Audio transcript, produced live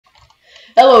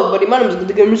Hello everybody, my name is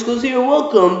LightningX here.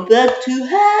 Welcome back to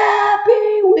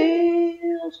Happy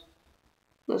Wheels.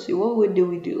 Let's see, what did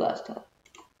we do last time?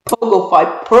 Pogo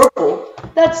fight purple.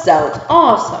 That sounds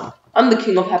awesome. I'm the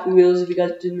king of Happy Wheels if you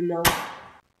guys didn't know.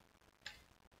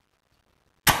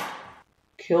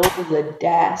 Kill the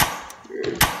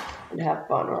dastard and have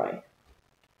fun, alright?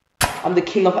 I'm the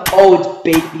king of... Oh, it's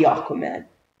baby Aquaman.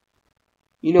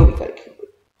 You know we gotta kill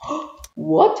it.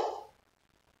 What?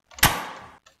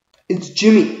 It's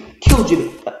Jimmy. Kill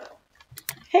Jimmy.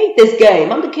 Hate this game.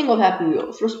 I'm the king of Happy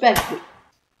Wheels. Respect me.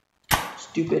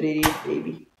 Stupid idiot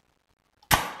baby.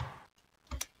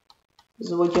 This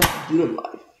is what you have to do in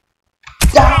life.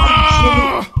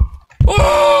 Die, Jimmy!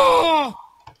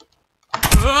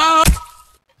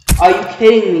 Are you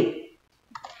kidding me?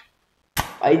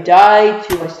 I died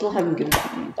too. I still haven't given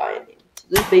back my dying name. So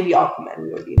this baby Aquaman,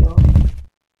 we already know.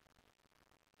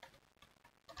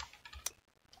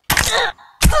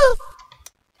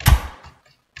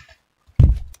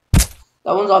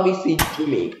 That one's obviously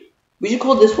Jimmy. We should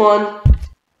call this one...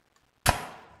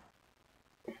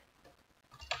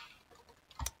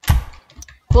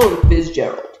 Call him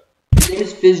Fitzgerald. His name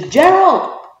is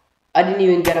Fitzgerald! I didn't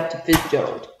even get up to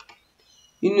Fitzgerald.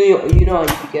 You know I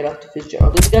need to get up to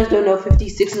Fitzgerald. If you guys don't know,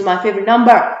 56 is my favorite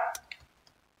number.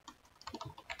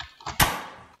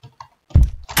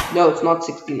 No, it's not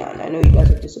 69. I know you guys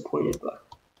are disappointed, but...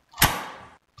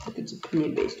 Look, it's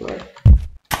opinion based, right?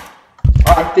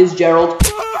 Alright, Fitzgerald.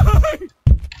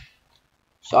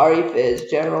 Sorry,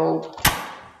 Fitzgerald.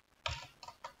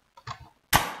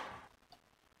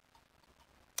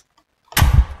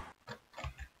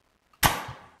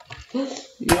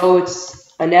 No,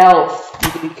 it's an elf.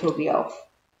 You need to kill the elf.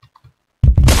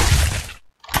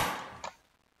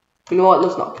 You know what?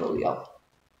 Let's not kill the elf.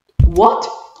 What?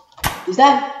 Is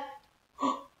that...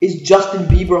 Is Justin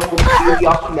Bieber holding baby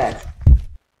Aquaman?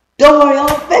 Don't worry,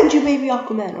 I'll avenge you, baby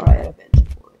Aquaman. Alright, I avenged him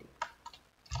already.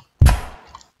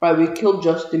 Alright, we killed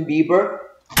Justin Bieber.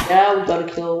 Now we gotta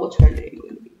kill... What's her name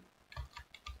going to be?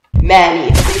 Manny.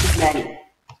 Her name is Manny.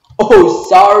 Oh,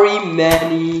 sorry,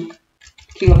 Manny.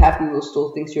 King of Happy Wheels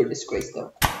still thinks you're a disgrace,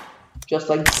 though. Just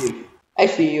like Jimmy.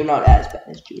 Actually, you're not as bad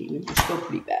as Jimmy. You're still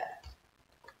pretty bad.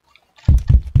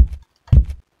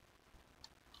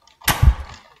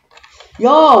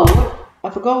 Yo! What? I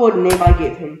forgot what name I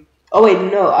gave him. Oh wait,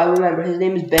 no, I remember. His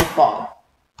name is Ben Fod.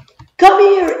 Come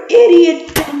here,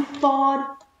 idiot Ben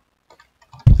Fod!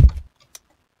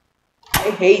 I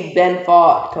hate Ben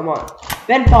Fod. Come on.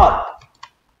 Ben Fod!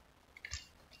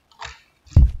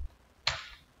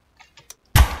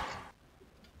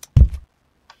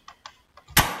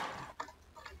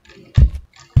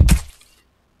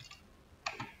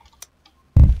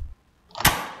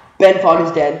 Ben Fod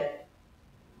is dead.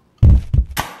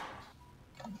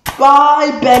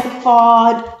 Bye, Ben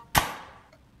Fod.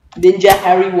 Ninja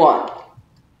Harry won.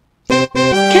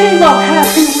 King of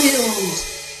Happy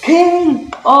Wheels.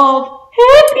 King of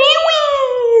Happy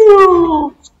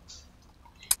Wheels.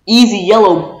 Easy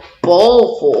yellow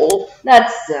ball fall.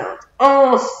 That sounds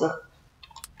awesome.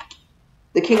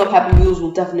 The King of Happy Wheels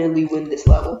will definitely win this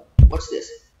level. What's this?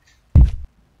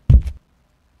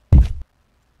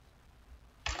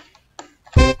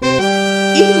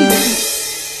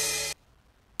 Easy.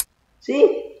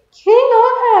 See? King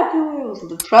of Happy Wheels.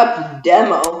 The trap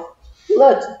demo.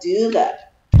 Let's do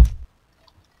that.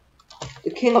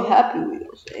 The King of Happy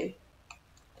Wheels, eh?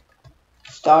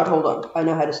 Start, hold on. I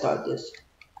know how to start this.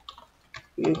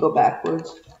 We're gonna go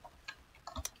backwards.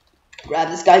 Grab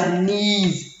this guy's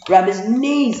knees. Grab his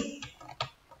knees.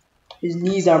 His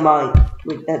knees are mine.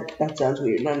 Wait, that sounds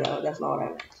weird. No, that's not what I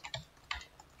meant.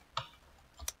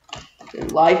 In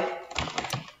life.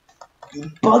 You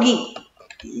buggy.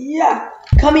 Yeah.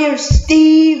 Come here,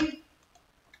 Steve.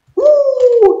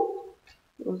 Woo.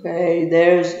 Okay,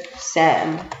 there's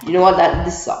Sam. You know what?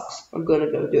 This sucks. I'm gonna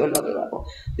go do another level.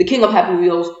 The King of Happy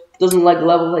Wheels doesn't like a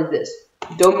level like this.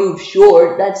 Don't move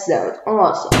short. That sounds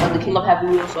awesome. I'm the King of Happy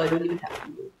Wheels, so I don't even have to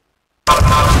move.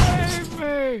 Save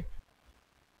me.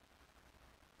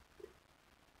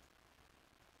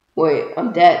 Wait,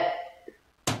 I'm dead.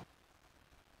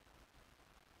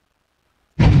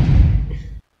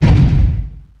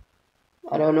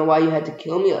 I don't know why you had to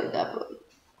kill me like that, but...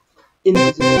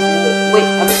 Invisible. Wait,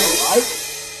 I'm alive?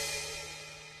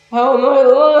 How am I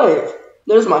alive?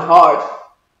 There's my heart.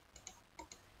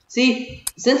 See,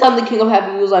 since I'm the King of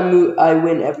Happy Wheels, I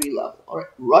win every level.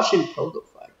 Alright, Russian pogo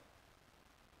fight.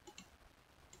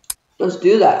 Let's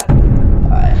do that.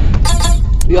 Alright.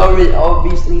 We already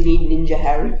obviously need Ninja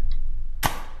Harry.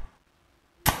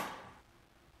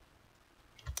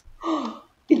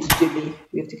 It's Jimmy.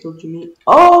 We have to kill Jimmy.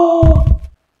 Oh!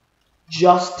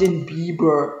 Justin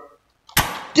Bieber.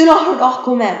 Do not hurt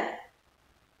Aquaman.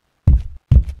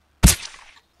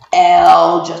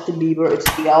 L. Justin Bieber.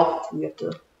 It's the elf. We have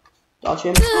to dodge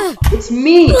him. It's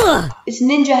me. It's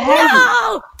Ninja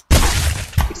Harry.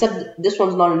 Except this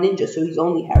one's not a ninja, so he's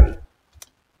only Harry.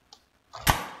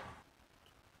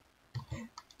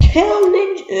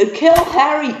 Kill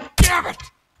Harry. Damn it!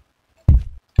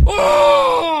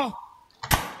 Oh!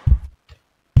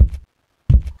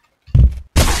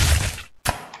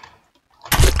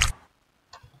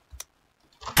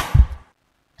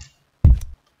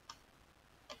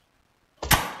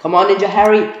 Come on, Ninja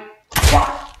Harry.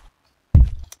 Yeah.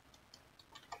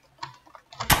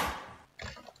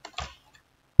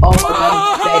 Oh,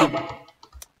 that's Betty.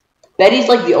 Betty's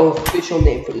like the official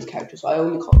name for this character, so I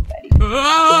only call her Betty.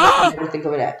 I never think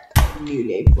of a new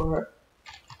name for her.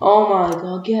 Oh my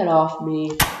god, get off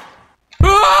me.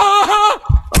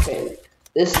 Okay,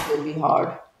 this is gonna be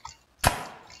hard.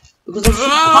 Because there's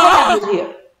pineapples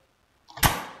here.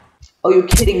 Oh, you're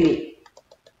kidding me.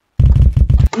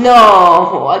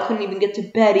 No, I couldn't even get to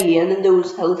Betty, and then there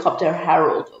was Helicopter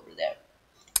Harold over there.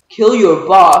 Kill your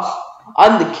boss.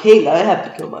 I'm the king, I have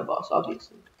to kill my boss,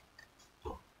 obviously.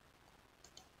 What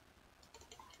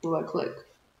do I click?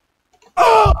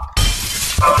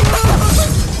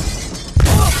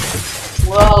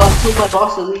 Well, I killed my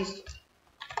boss at least.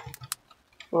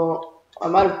 Well, I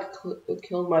might have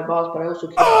killed my boss, but I also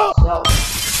killed myself.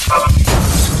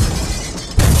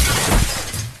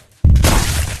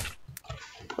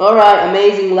 Alright,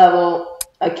 amazing level.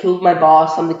 I killed my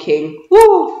boss, I'm the king.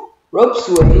 Woo! Rope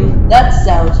swing, that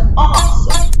sounds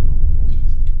awesome.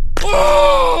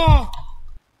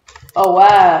 Oh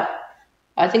wow.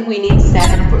 I think we need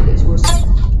sand for this.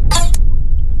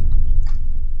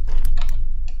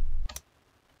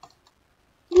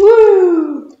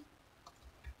 Woo!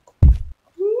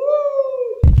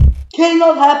 Woo! King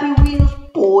of Happy Wheels,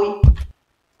 boy.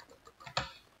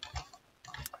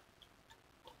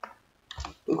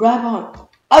 Grab on.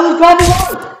 I was grabbing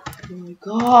on. Oh my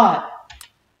god.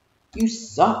 You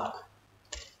suck.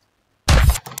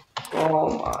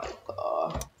 Oh my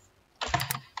god.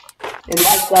 And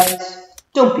like guys,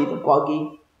 don't be the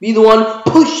buggy. Be the one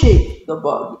pushing the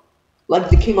bug. Like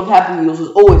the King of Happy Wheels is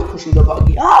always pushing the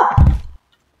buggy up.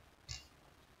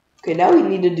 Okay, now we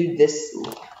need to do this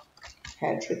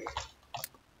hand trick.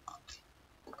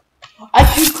 I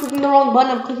keep clicking the wrong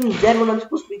button. I'm clicking Z when I'm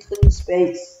supposed to be clicking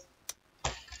space.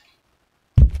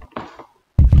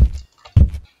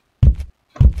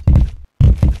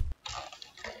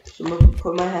 So I'm gonna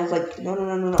put my hands like, no.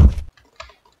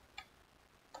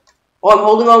 Oh, I'm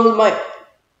holding on with my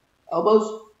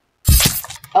elbows.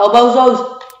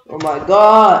 Oh my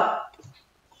god.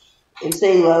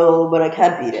 Insane level, but I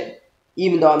can't beat it.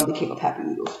 Even though I'm the King of Happy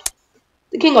Wheels.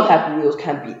 The King of Happy Wheels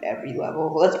can't beat every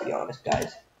level. Let's be honest,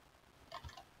 guys.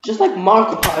 Just like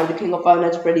Markiplier, the King of Five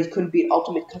Nights at Freddy's couldn't beat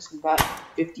Ultimate Custom Night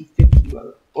 50-50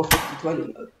 mode. Or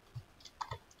 50-20 mode.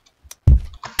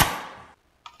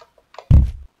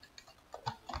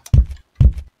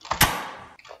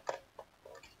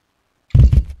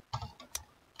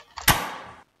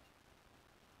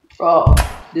 Bro,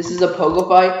 this is a pogo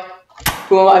fight?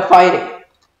 Who am I fighting?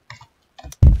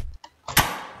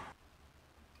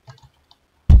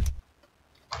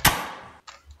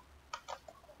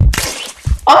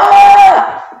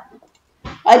 Ah!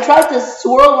 I tried to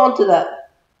swirl onto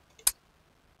that.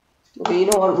 Okay, you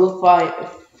know what? We'll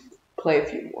play a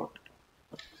few more.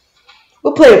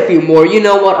 We'll play a few more. You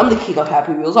know what? I'm the King of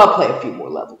Happy Wheels. I'll play a few more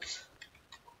levels.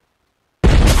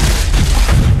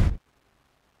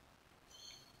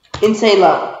 Insane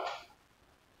level.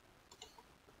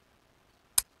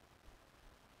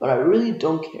 But I really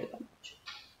don't care that much.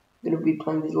 I'm gonna be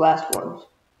playing these last ones.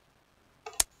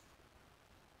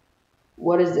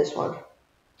 What is this one?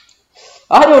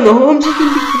 I don't know. I'm just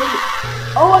gonna be playing.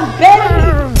 Oh, I'm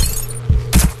better!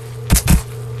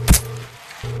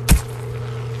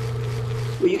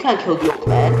 Well, you can't kill the old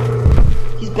man.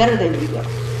 He's better than you, though.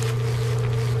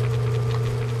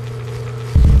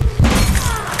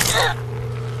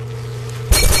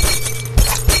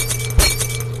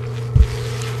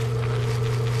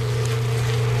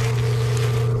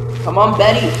 Come on,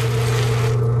 Betty.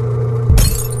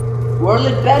 Whirl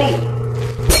it, Betty.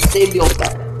 Save the old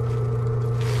guy.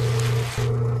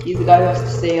 He's the guy who has to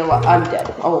stay alive. I'm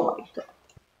dead. Oh my god.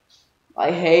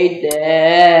 I hate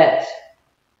this.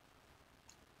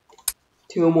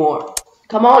 Two more.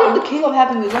 Come on, I'm the King of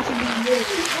Happy Wheels.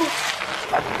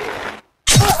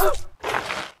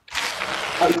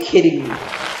 Are you kidding me?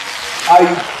 Are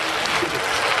you kidding me?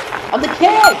 I'm the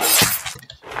king!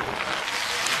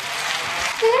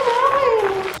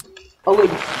 Oh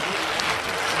wait.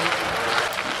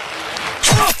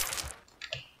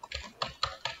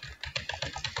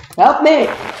 Help me!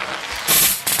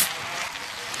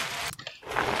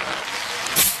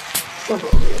 Jump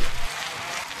over here.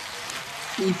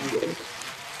 Easy win.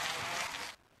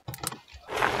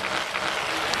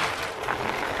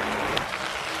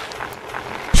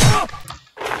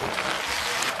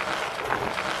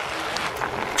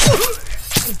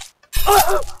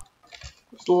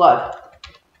 Still alive.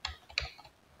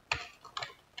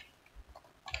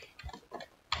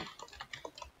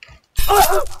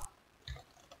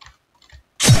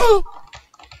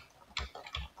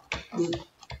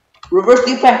 Reverse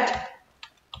the effect.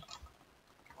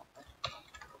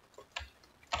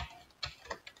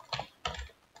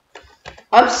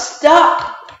 I'm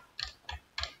stuck.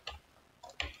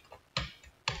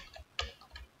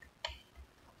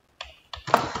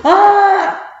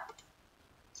 Ah!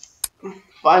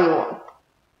 Final one.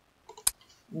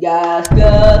 Gas.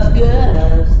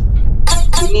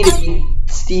 We need to beat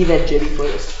Steve and Jimmy for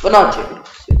this, but not Jimmy.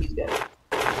 Jimmy's dead.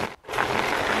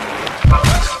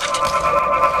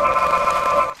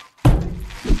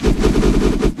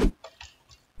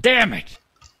 Damn it!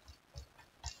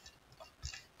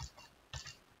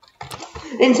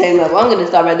 Insane level. I'm gonna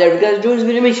stop right there because enjoy this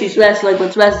video. Make sure you smash the like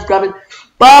button, smash subscribe.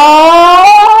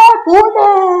 Bye for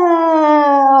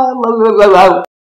now.